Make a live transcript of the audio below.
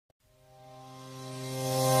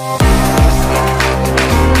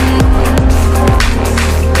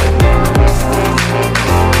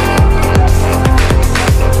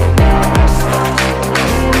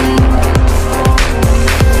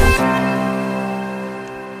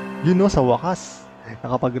You know, sa wakas,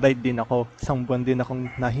 nakapag-ride din ako. Isang buwan din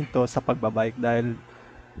akong nahinto sa pagbabike dahil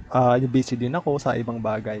busy din ako sa ibang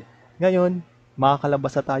bagay. Ngayon,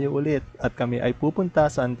 makakalabas na tayo ulit at kami ay pupunta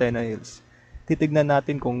sa Antenna Hills. Titignan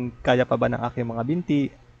natin kung kaya pa ba ng aking mga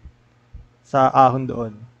binti sa ahon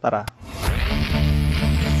doon. Tara!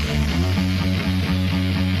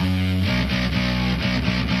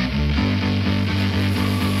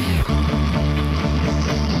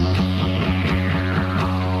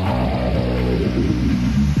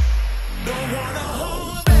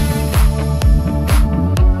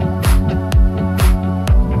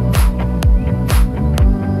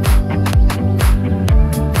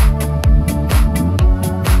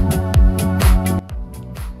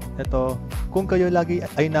 Ito, kung kayo lagi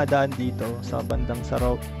ay nadaan dito sa bandang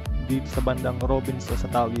dito sa bandang Robinson sa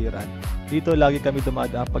Tawiran, dito lagi kami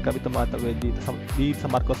dumadaan pag kami tumatawid dito sa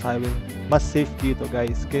Marcos Highway. Mas safe dito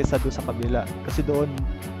guys kaysa doon sa kabila, kasi doon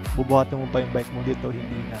bubuhatin mo pa yung bike mo, dito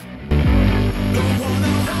hindi na.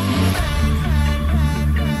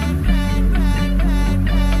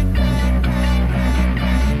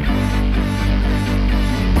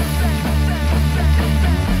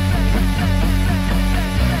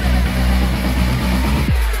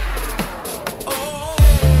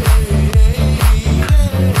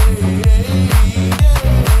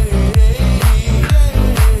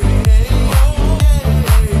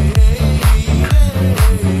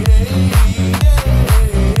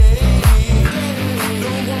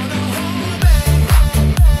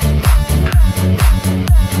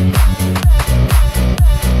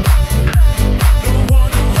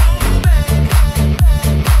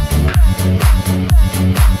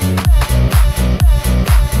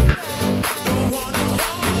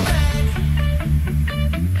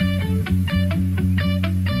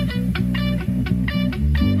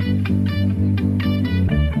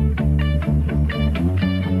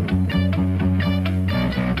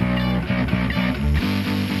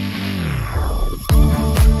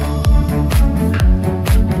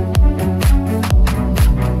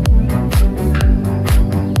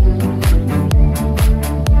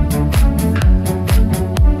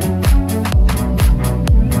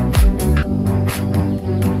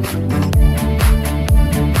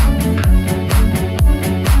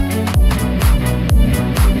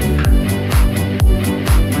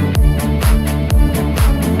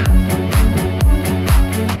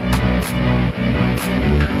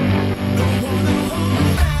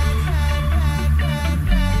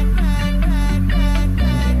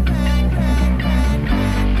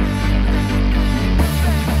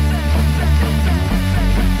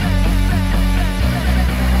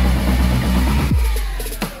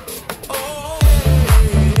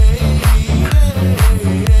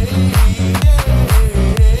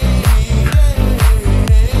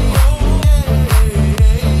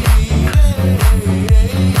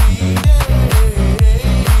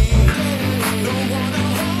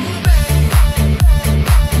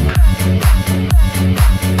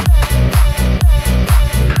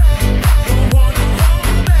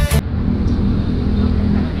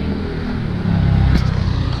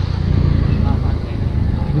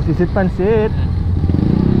 Pansit.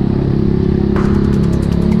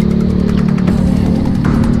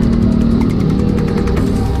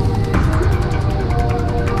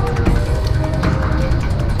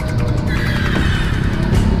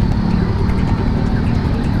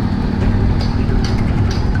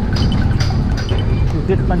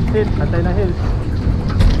 Pansit, Antenna Hills.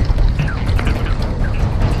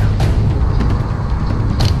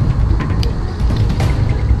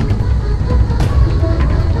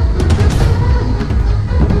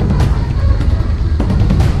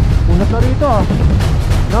 Na rito,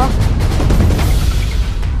 no?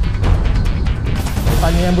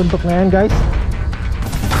 Paano yung buntok na yan, guys?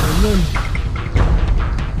 Ayun.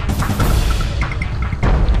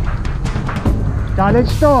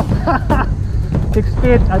 Challenge to. 6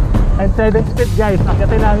 feet and 7 feet, guys.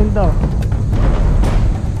 Akyatin namin to.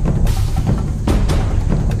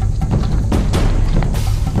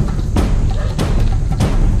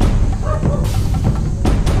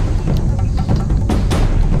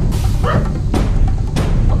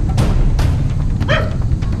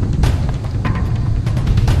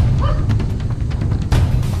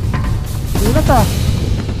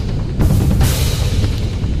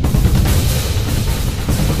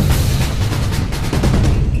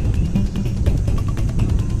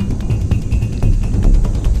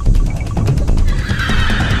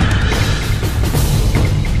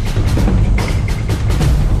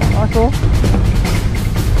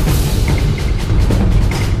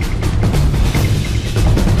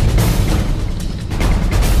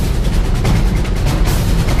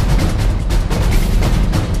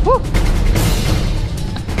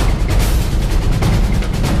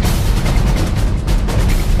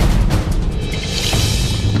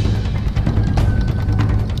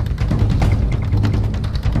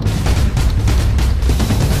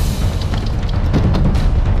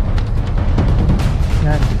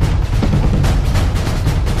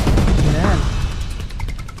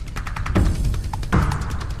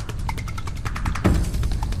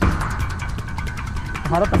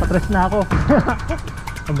 harap nakatres na ako.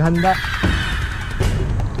 Maghanda.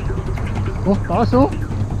 Oh, taas oh.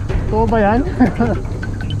 Totoo ba yan?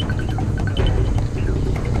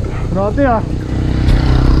 Grabe ah.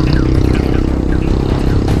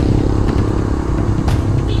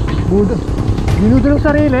 Binudo ng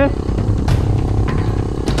sarili.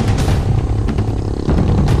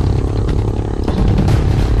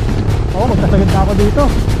 Oo, magkasagad na ako dito.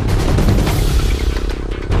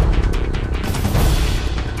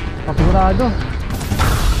 Pasigurado.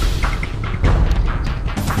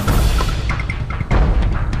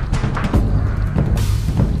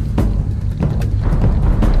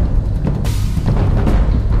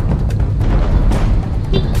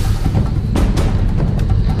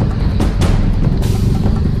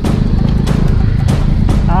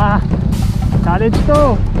 Challenge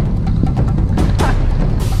to.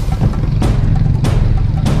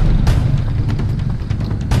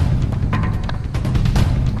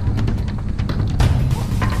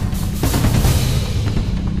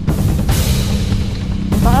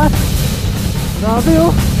 Taas. Grabe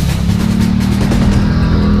oh.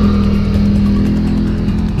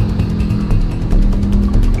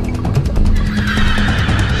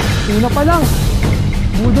 Una pa lang.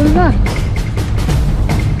 Budol na.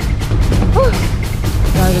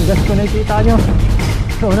 Yung gas ko nakikita nyo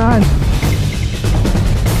sa unahan.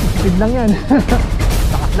 Speed lang yan.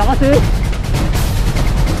 Lakas eh.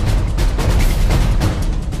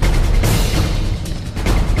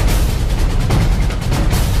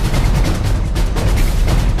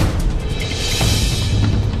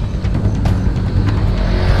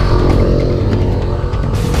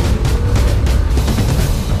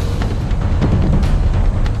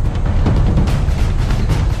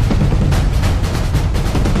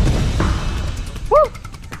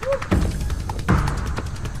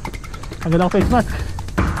 Ang ganda ko face mask.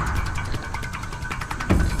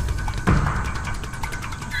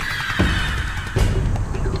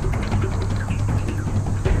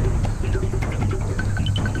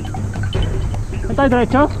 Saan tayo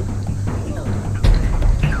diretso?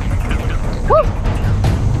 Woo!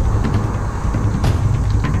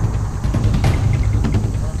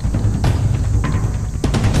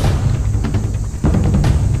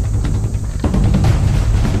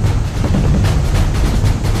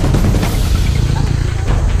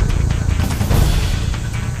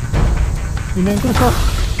 Yun na yung cruise oh.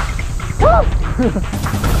 Woo!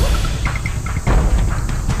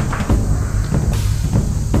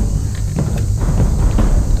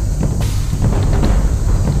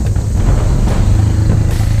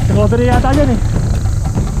 Recovery yata dyan eh.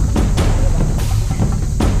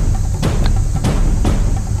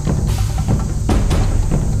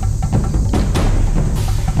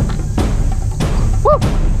 Woo!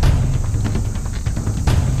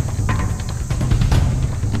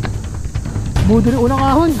 Budo rin unang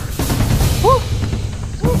ahon. Woo!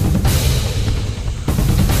 Woo!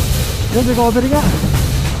 Yun, recovery nga.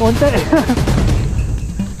 Konti.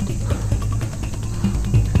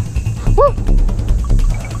 Woo!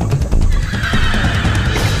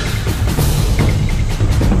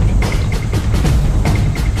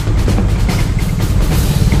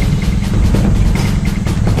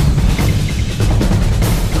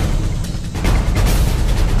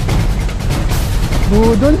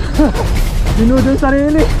 Budol. Binudol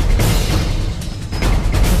sarili.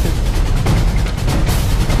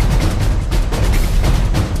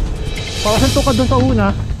 Para saan tukad doon sa una.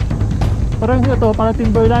 Parang ito, para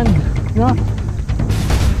Timberland, no?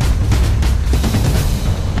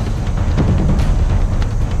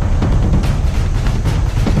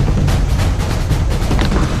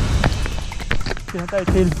 Kaya tayo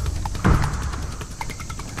chill.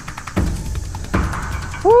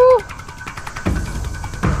 Woo!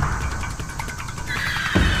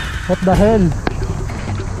 What the hell?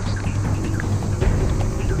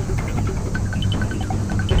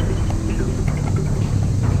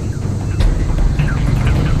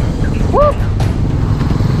 Woo!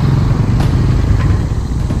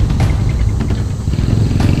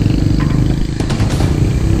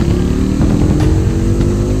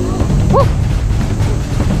 Woo!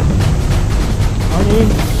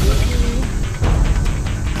 Morning.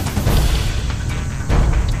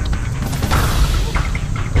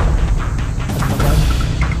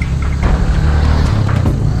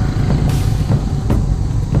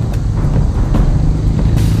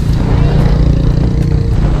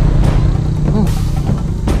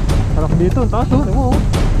 Dito, taas oh, di mo oh.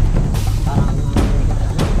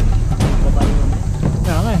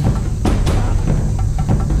 Kaya nga eh.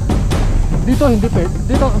 Dito hindi pwede,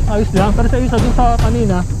 dito ayos lang, pero sa isa dun sa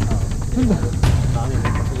kanina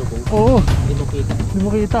Oo, Hindi mo kita. hindi mo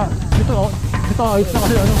kita. Dito ayos na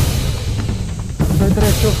kasi ano.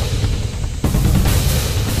 Diretso.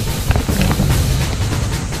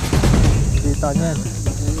 Kita niyan.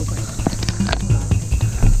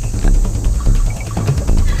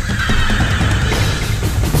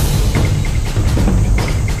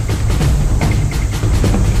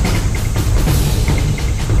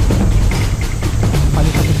 Ano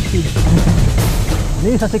sa 6 speed?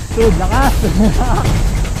 Hindi sa 6 speed, lakas!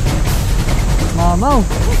 Mamaw!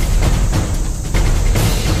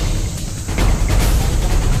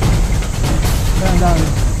 Kaya ang dami.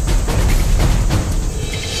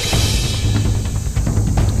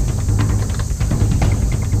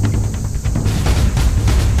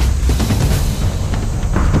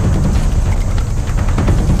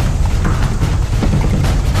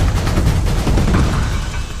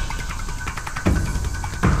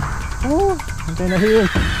 Oh, Antenna Hill.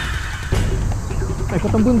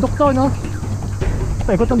 Paikot ang bundok to, no?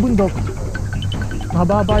 Paikot ang bundok.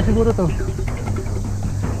 Mahaba-haba siguro to.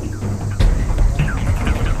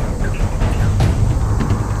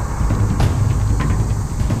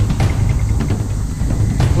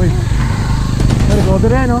 Uy,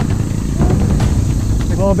 nag-over yan, no?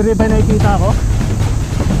 Nag-over ba nakikita ko?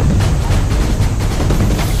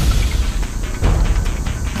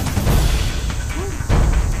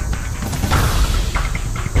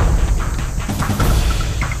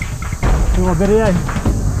 Nag-over yan.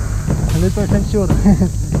 100% sure.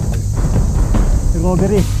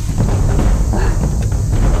 Nag-over eh.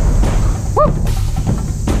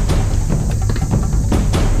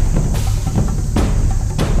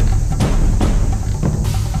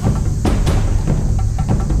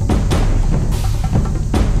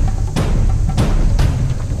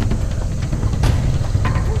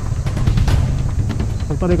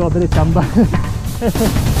 Pag-recover eh, chamba.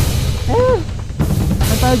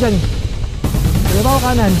 Saan tayo dyan? Kaliwa o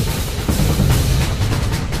kanan?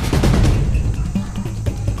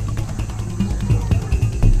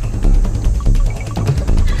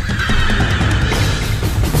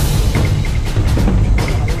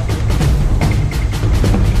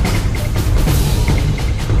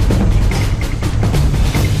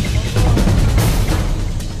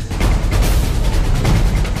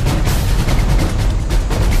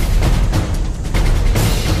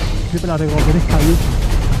 Hindi pala recovery tayo.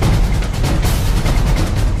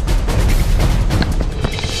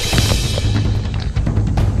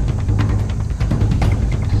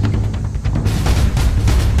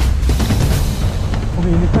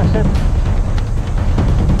 Uminit na, shit.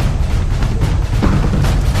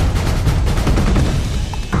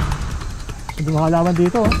 Hindi makalaman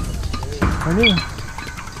dito, oh. Ano yun?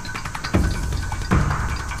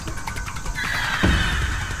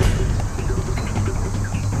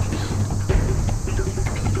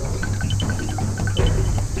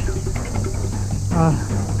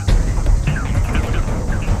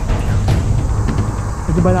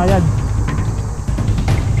 Hindi banayad.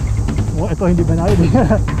 Oh, ito hindi banayad.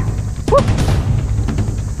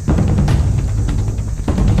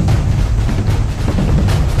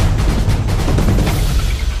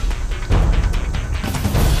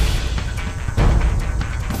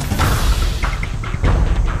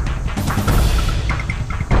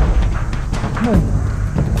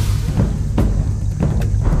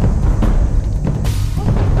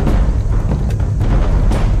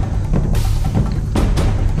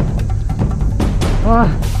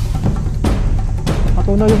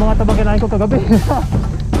 Patunaw yung mga tabang kinain ko kagabi.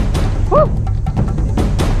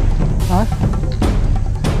 Ha?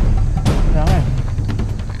 Kaya nga eh.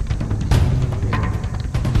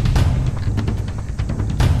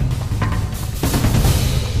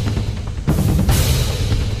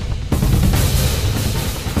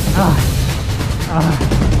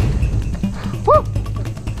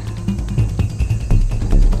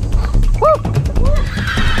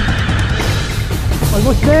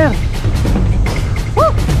 Almost there.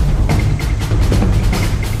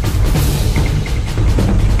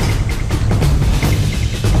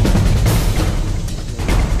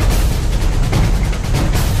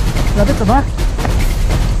 Lapit na ba?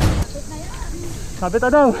 Lapit na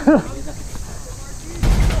daw.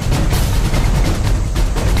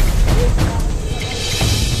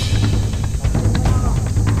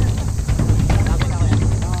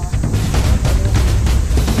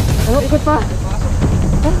 Ano, ikot pa?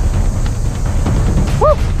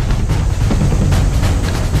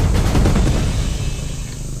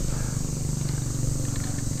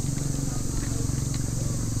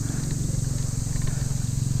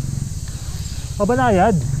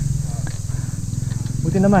 Pabanayad.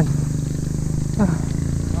 Buti naman.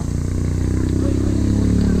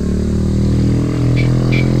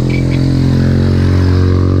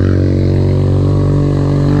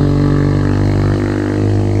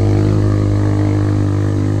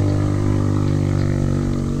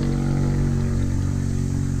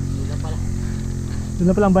 Doon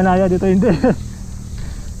na palang banaya, dito hindi.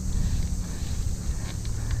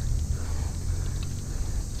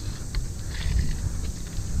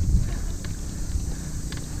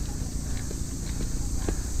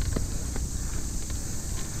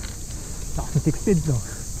 Lakas ng 6 speed, no?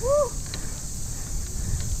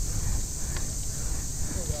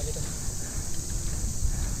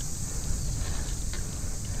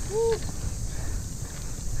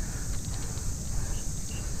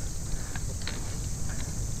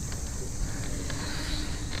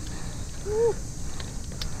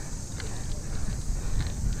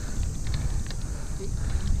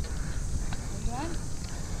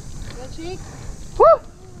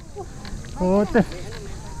 Putek.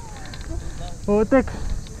 Putek.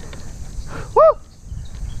 Woo!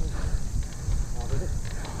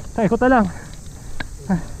 Ay, ikot na lang.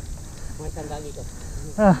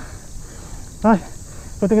 Ay,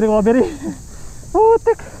 puting recovery.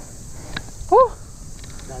 Putek. Oh.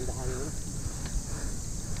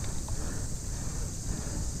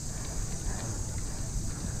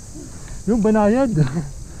 Yung banayad.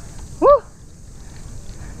 Woo!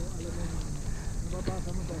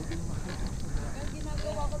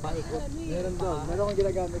 Meron doon. Meron akong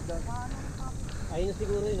ginagamit doon. Ayun na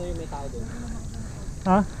siguro yun, yung may tao doon.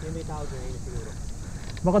 Ha? Yung may tao doon, ayun na siguro.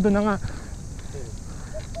 Baka doon na nga.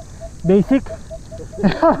 Basic.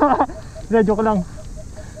 Hindi, joke lang.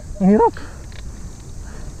 Ang hirap.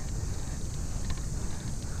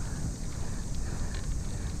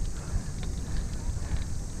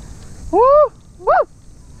 Woo! Woo!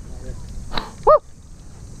 Woo!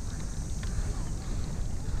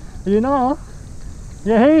 Ayun na nga, oh.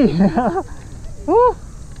 Yay! Woo!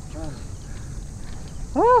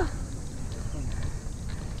 Ah!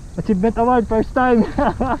 Achievement award, first time.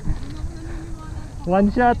 One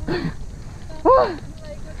shot. Ah!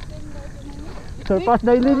 Surpass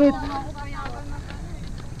the limit.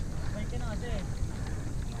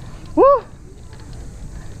 Woo!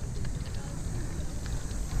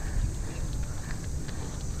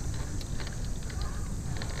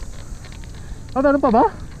 Ah, meron pa ba?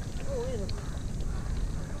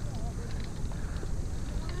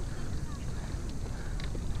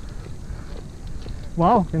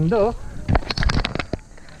 Wow, ganda, oh.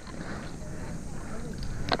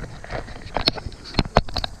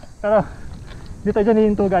 Pero, dito tayo dyan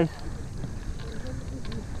hihinto, guys.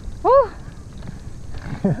 Oh!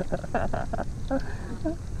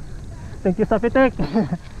 Thank you, Sapitek.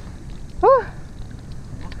 Oh!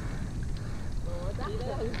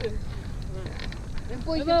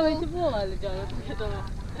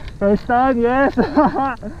 First time, yes.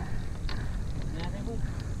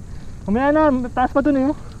 Mamaya na, taas pa dun, eh.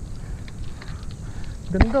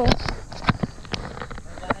 Ganda, oh.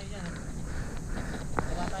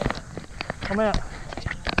 Mamaya.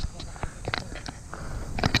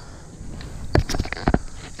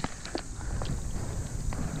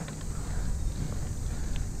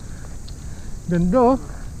 Ganda, oh.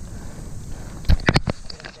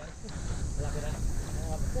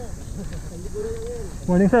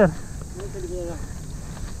 Morning, sir.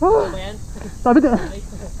 Oh.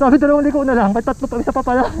 Sabi dalawang liko na lang, may tatlo pa, isa pa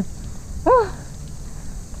pala. Ah.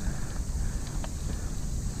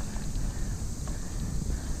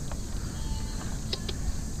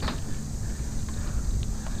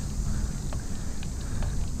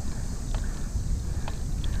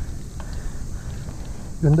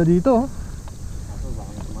 Ganda dito, oh.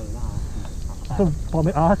 Kaso baka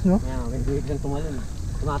may ahas, no? Kaya, may bigyan kang tumalon.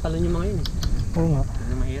 Tumatalon yung mga yun, eh. Oo nga.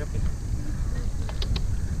 Hindi mahirap, eh.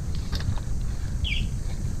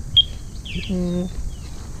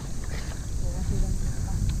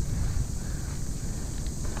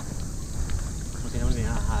 Buti naman may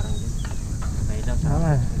haharang din. Kaya lang sa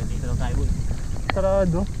hanggang dito lang tayo, boy.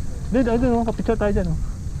 Sarado. Hindi, no, kapicture tayo dyan, oh.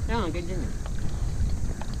 Kaya nga, ganyan yun.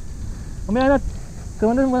 Mamaya na,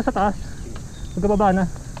 tumunod muna sa taas. Magkababa na.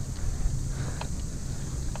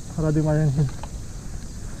 Sarado yung Marian Hill.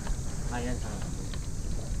 Ayan, ha.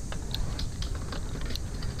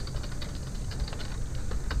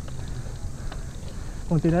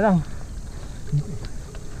 Kunti na lang.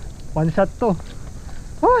 One shot to.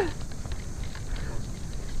 Ay!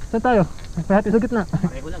 Saan tayo? May hati sa gitna.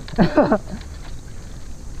 Pareho lang.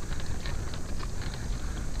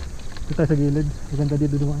 Dito tayo sa gilid. Maganda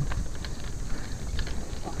dito dumaan.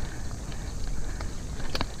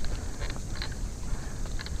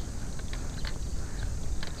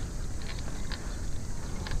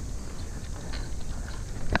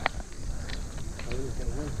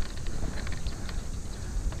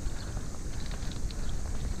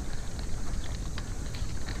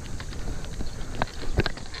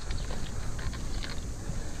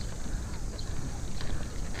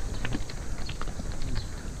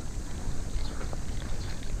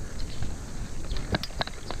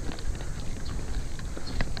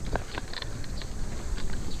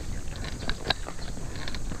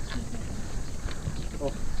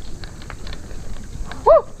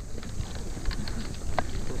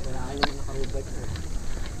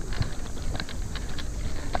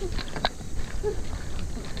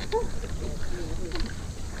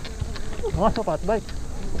 Mga spot bike.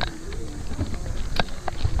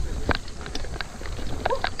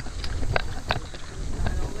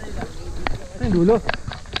 Ano yung dulo?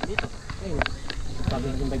 Dito. Ayun. Sabi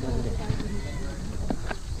yung bike mo dito.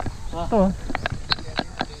 Ito.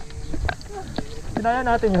 Sinaya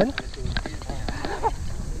natin yun.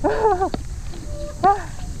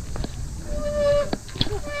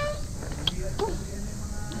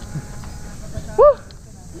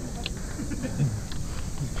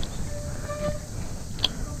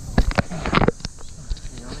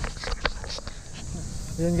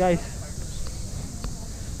 Yun guys,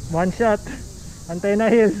 one shot Antenna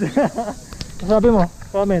Hills. Sabi mo,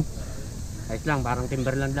 comment. Ayos lang, parang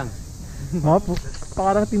Timberland lang.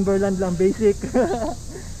 Parang Timberland lang, basic.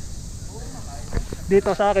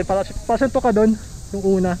 Dito sa akin, pasunto ka doon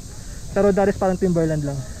yung una, pero daris parang Timberland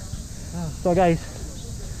lang. So guys,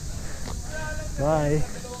 bye.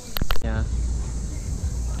 Yeah.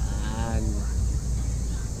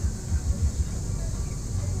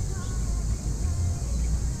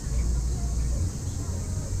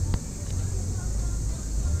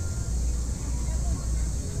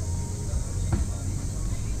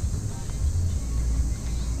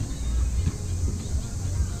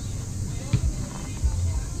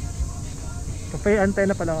 Cafe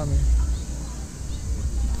Antenna pala kami.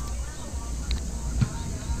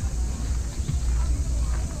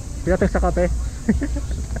 Pinatag sa kape.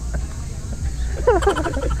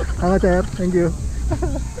 Tama sir, thank you.